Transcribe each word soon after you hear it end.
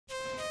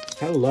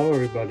Hello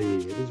everybody,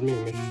 it is me,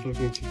 Mr.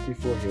 Slowking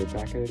 64 here,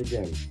 back at it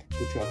again.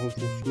 Just got home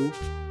from school,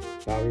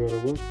 now we go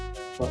to work,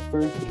 but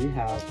first we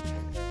have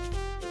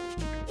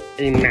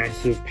a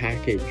massive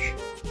package,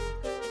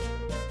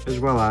 as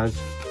well as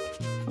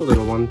a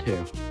little one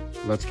too.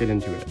 Let's get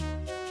into it.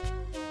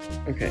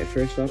 Okay,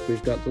 first up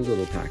we've got the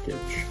little package.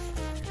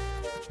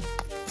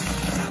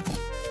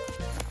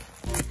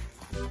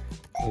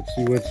 Let's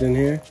see what's in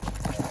here.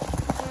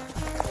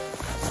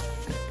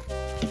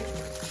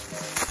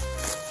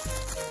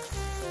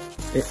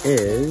 It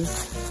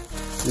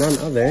is none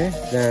other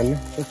than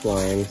the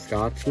Flying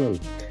Scotsman.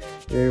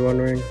 You're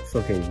wondering,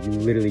 Slowking, you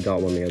literally got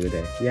one the other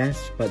day.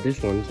 Yes, but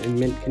this one's in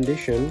mint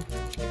condition.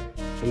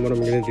 And what I'm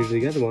going to do to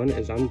the other one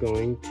is I'm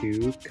going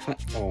to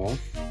cut off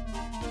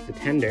the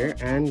tender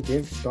and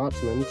give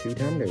Scotsman 2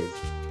 tenders.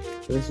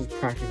 So this is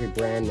practically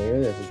brand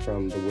new. This is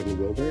from the Wooden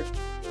Wilbur.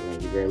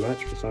 Thank you very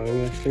much for selling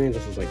this to me.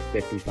 This is like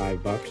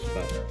 55 bucks,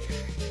 but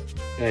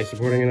hey,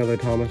 supporting another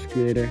Thomas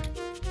creator,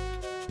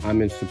 I'm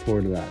in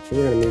support of that. So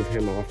we're gonna move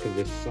him off to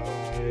this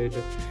side.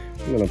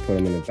 I'm gonna put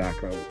him in the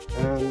background.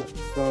 And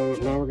so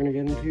now we're gonna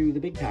get into the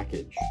big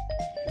package.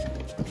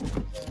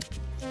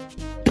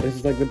 This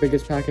is like the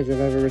biggest package I've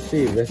ever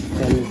received. This is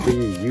from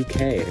the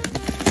UK.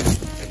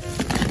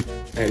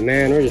 And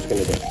man, we're just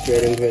gonna get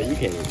straight into it. You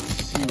can't even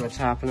see what's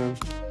happening.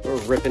 We're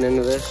ripping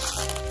into this.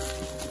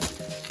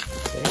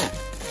 So yeah,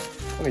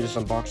 let me just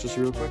unbox this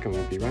real quick and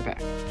we'll be right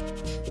back.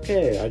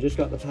 Okay, I just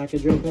got the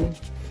package open.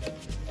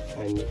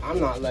 And I'm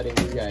not letting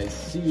you guys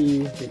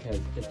see because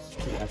it's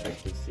too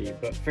epic to see.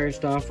 But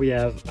first off, we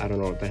have, I don't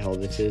know what the hell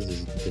this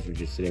is. This was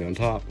just sitting on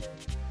top.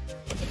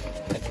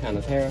 It's kind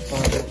of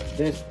terrifying.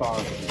 This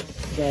box is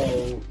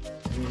so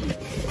huge.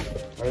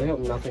 I really hope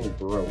nothing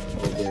broke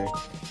over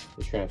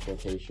the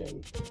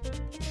transportation.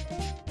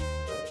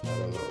 I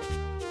don't know.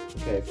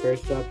 Okay,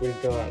 first up we've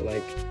got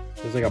like,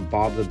 there's like a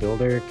Bob the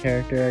Builder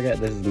character I get.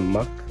 This is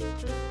Muck.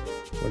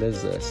 What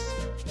is this?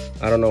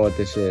 I don't know what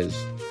this is.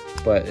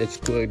 But it's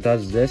cool. It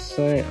does this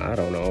thing. I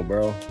don't know,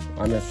 bro.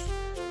 I'm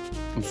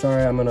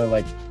sorry. I'm gonna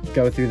like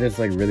go through this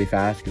like really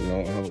fast because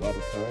I don't have a lot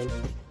of time.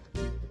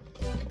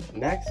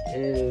 Next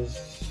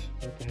is,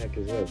 what the heck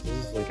is this?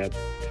 This is like a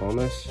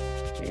Thomas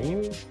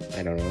game.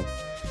 I don't know.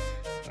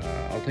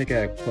 I'll take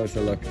a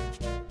closer look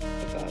at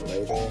that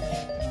later.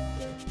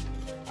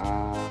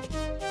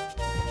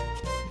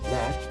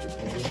 Next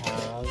we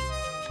have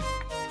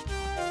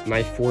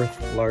my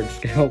 4th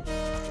large-scale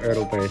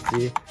Ertl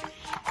Percy.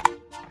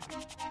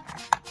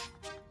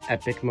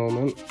 Epic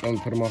moment. I'm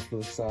gonna put them off to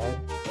the side.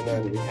 And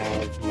then we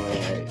have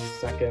my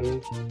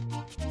 2nd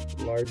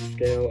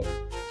large-scale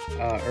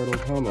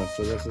Ertl Thomas.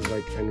 So this is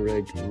like in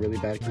really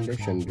bad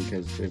condition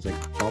because there's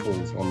like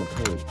bubbles on the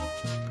paint.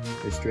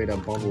 There's straight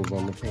up bubbles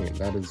on the paint.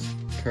 That is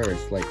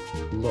cursed. Like,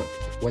 look,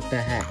 what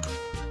the heck?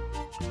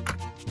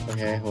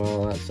 Okay,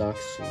 well that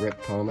sucks. Rip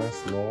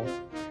Thomas, lol.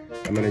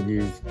 I'm gonna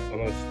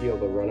steal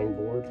the running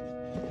board.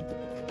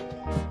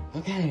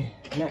 Okay,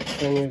 next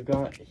thing we've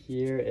got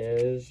here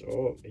is,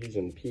 oh, he's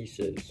in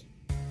pieces.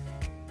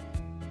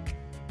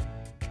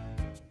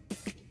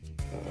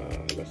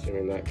 I'm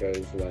assuming that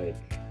goes like,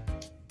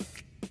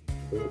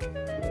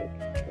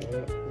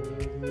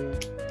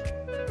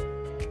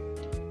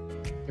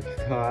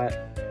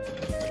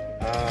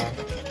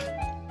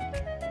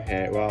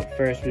 okay, well,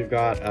 first we've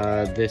got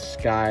this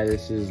guy.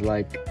 This is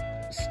like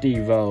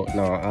Steve-O.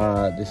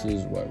 No, this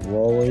is what,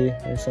 Rolly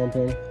or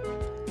something?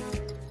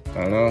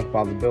 I don't know,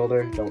 Bob the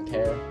Builder, don't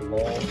care, lol.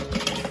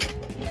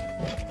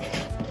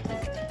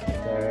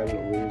 Then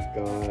we've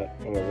got,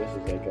 oh, this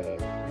is like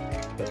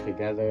a put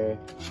together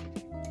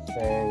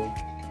thing.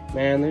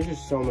 Man, there's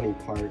just so many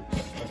parts.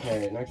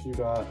 Okay, next we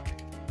got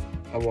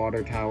a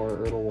water tower,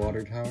 Ertl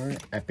water tower,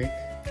 epic.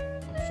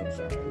 I'm so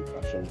sorry, I'm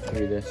rushing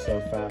through this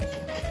so fast.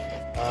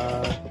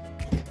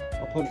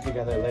 I'll put it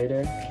together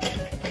later.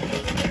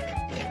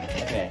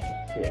 Okay,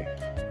 here.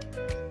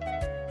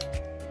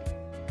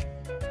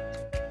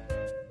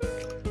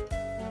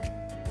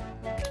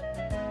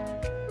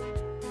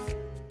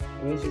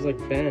 And this is like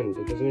bent,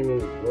 it doesn't even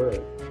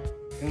work.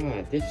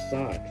 God, this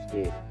sucks,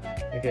 dude.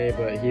 Okay,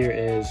 but here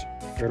is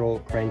Ertl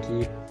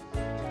Cranky.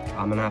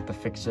 I'm gonna have to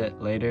fix it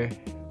later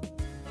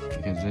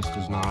because this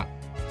does not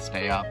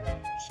stay up,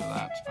 so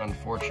that's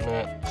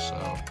unfortunate.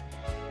 So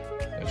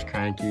there's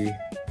Cranky.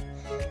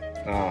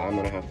 I'm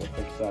gonna have to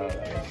fix that,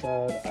 like I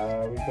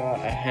said. We've got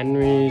a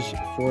Henry's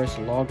Forest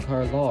Log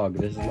Car Log.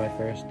 This is my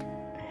first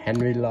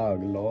Henry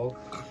log, lol.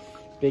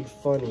 Big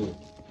funny.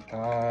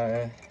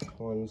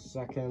 1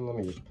 second, let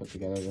me just put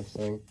together this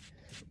thing.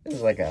 This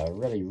is like a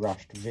really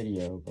rushed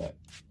video, but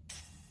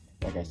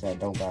like I said,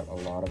 don't got a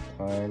lot of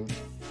time.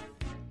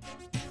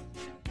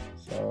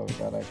 So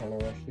gotta kind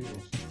of rush through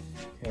this.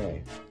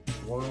 Okay,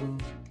 1,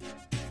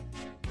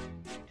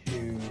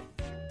 2.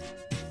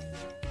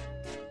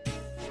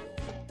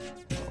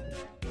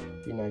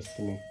 Be nice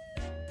to me.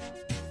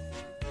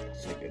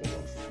 That's not good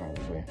enough,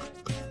 probably.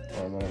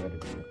 I'm gonna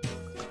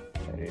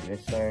do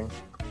this thing.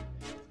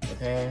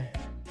 Okay.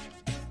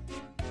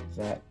 Does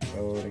that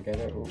go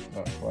together? Oh,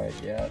 not quite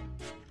yet.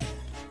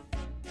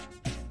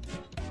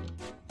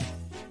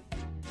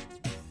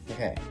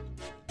 Okay,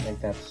 I think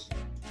that's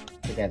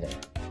together.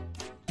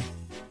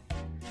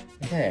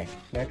 Okay,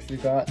 next we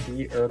got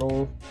the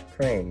Ertl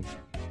crane.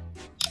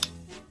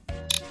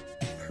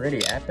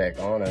 Pretty epic,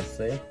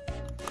 honestly.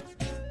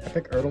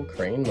 Epic Ertl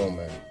crane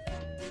moment.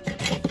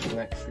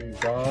 Next we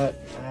got,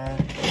 I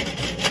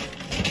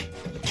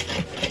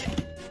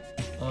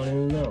don't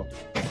even know.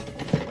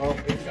 Oh,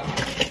 we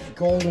got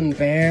Golden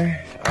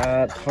Bear,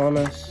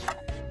 Thomas,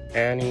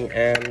 Annie,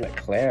 and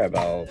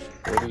Clarabelle.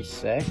 Pretty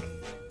sick.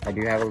 I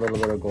do have a little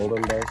bit of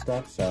Golden Bear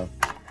stuff, so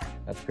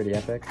that's pretty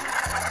epic.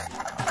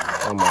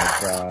 Oh my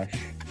gosh.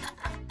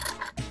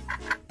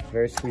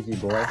 Very squeaky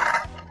boy.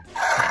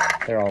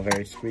 They're all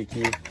very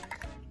squeaky.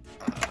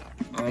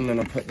 I'm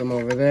gonna put them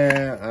over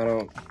there. I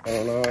don't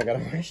know. I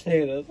gotta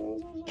restate this.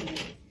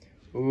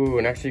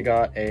 Ooh, next we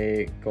got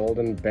a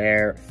Golden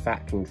Bear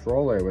Fat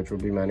Controller, which will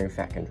be my new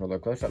Fat Controller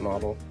close-up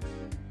model.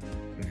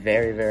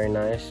 Very, very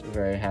nice.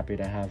 Very happy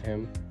to have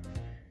him.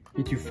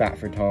 Be too fat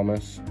for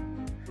Thomas.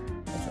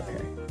 That's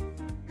okay.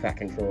 Fat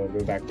Controller,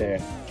 go back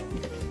there.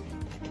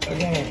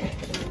 Okay.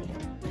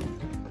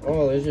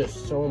 Oh, there's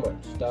just so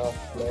much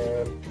stuff,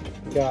 man.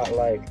 We got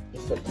like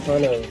just a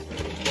ton of.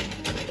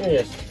 Let me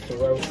just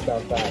throw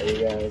stuff at you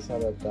guys. How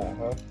about that,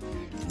 huh?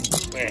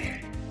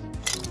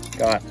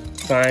 Got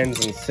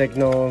signs and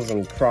signals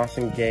and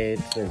crossing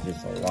gates. There's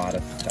just a lot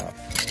of stuff.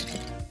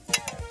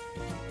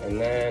 And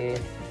then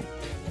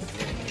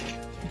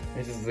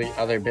this is the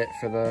other bit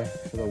for the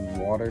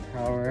water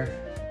tower.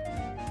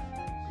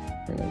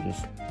 I'm gonna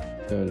just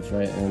throw this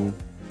right in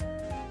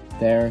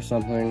there or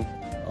something.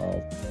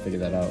 I'll figure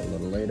that out a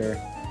little later.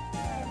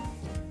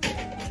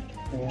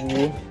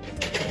 Ooh.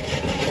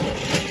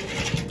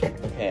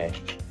 Okay.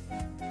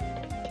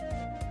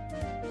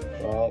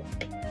 Well,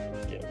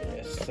 give me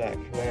a sec.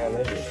 Man,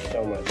 there's just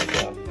so much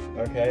stuff.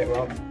 Okay,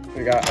 well,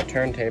 we got a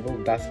turntable,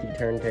 dusty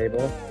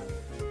turntable.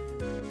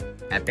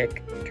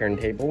 Epic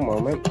turntable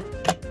moment.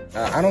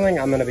 I don't think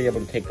I'm gonna be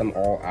able to take them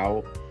all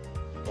out,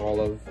 all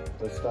of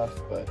the stuff,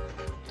 but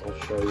I'll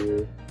show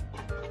you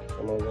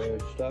some of the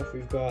stuff.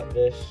 We've got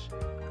this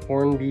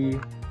Hornby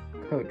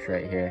coach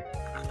right here.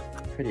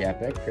 Pretty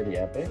epic, pretty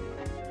epic.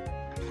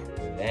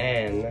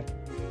 Then,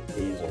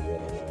 these are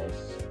really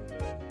nice.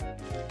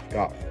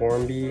 Got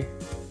Hornby,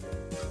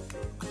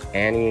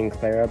 Annie and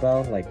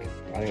Clarabelle. Like,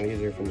 I think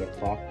these are from the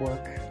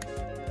Clockwork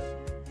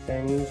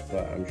things,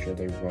 but I'm sure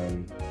they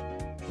run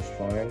just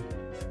fine.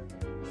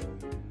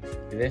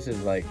 This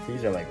is like,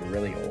 these are like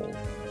really old.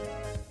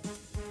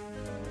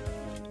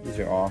 These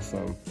are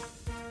awesome.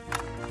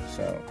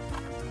 So,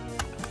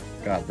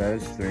 got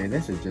those three.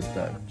 This is just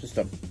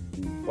a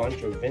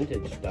bunch of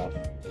vintage stuff.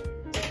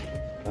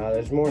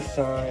 There's more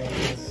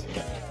signs.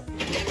 A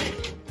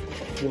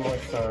few more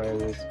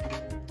signs.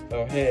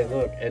 Oh hey,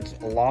 look, it's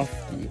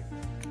Lofty.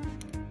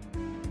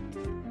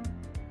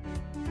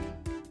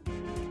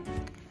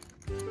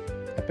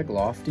 Epic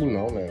Lofty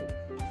moment.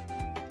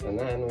 And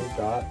then we've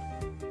got,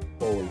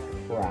 holy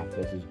crap,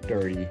 this is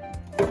dirty.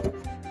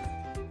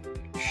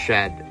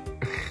 Shed.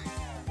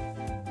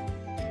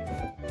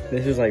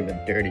 This is like the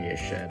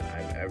dirtiest shed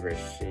I've ever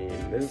seen.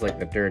 This is like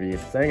the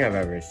dirtiest thing I've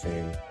ever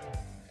seen.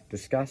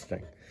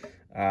 Disgusting.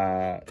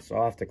 So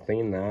I'll have to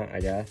clean that,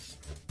 I guess.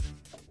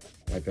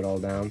 Wipe it all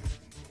down.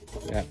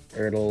 Yep,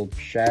 Ertl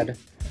shed.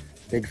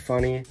 Big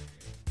funny.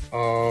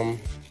 And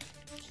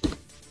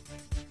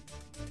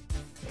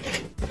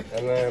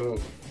then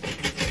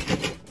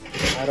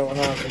I don't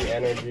have the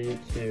energy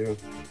to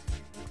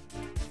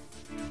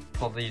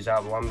pull these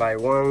out one by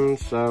one,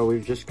 so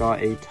we've just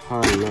got a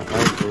ton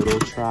of little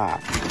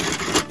traps.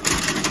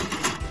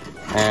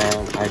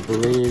 And I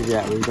believe,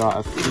 yeah, we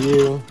got a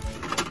few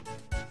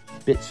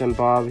bits and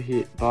bobs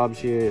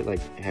here,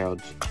 like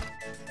Harold's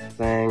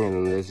thing,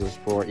 and this is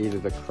for either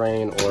the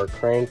crane or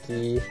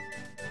Cranky.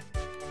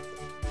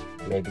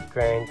 Maybe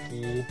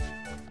Cranky.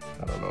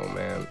 I don't know,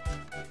 man.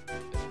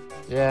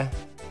 Yeah,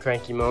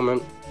 Cranky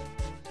moment.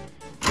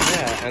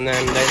 Yeah, and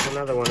then there's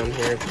another one in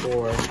here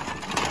for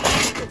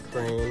the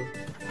crane.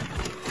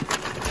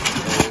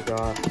 And we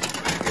got,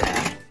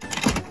 yeah. I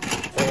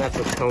think that's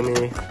a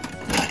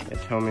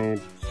Tommy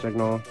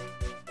signal.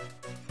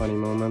 Funny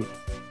moment.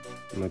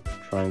 I'm gonna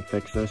try and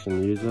fix this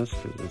and use this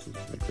because this is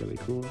like really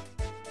cool.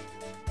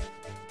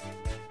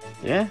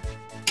 Yeah.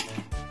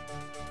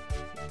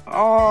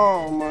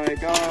 Oh my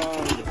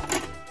god.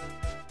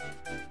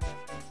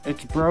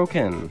 It's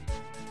broken.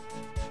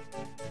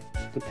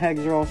 The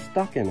pegs are all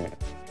stuck in it.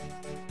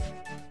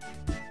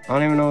 I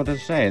don't even know what to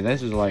say.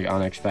 This is like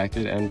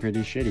unexpected and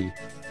pretty shitty.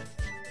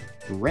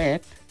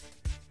 Rip.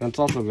 That's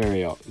also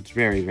it's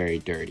very, very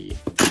dirty.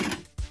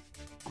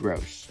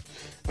 Gross.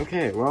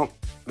 Okay, well,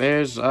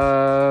 there's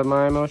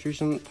my most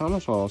recent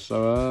Thomas haul.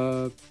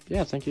 So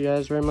yeah, thank you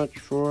guys very much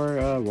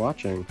for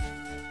watching.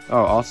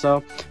 Oh,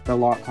 also, the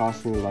lot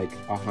cost me like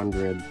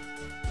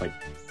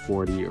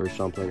 140 or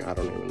something. I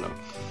don't even know.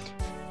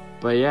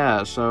 But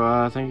yeah,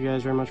 so thank you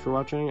guys very much for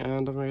watching,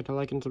 and don't forget to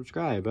like and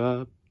subscribe.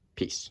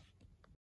 Peace.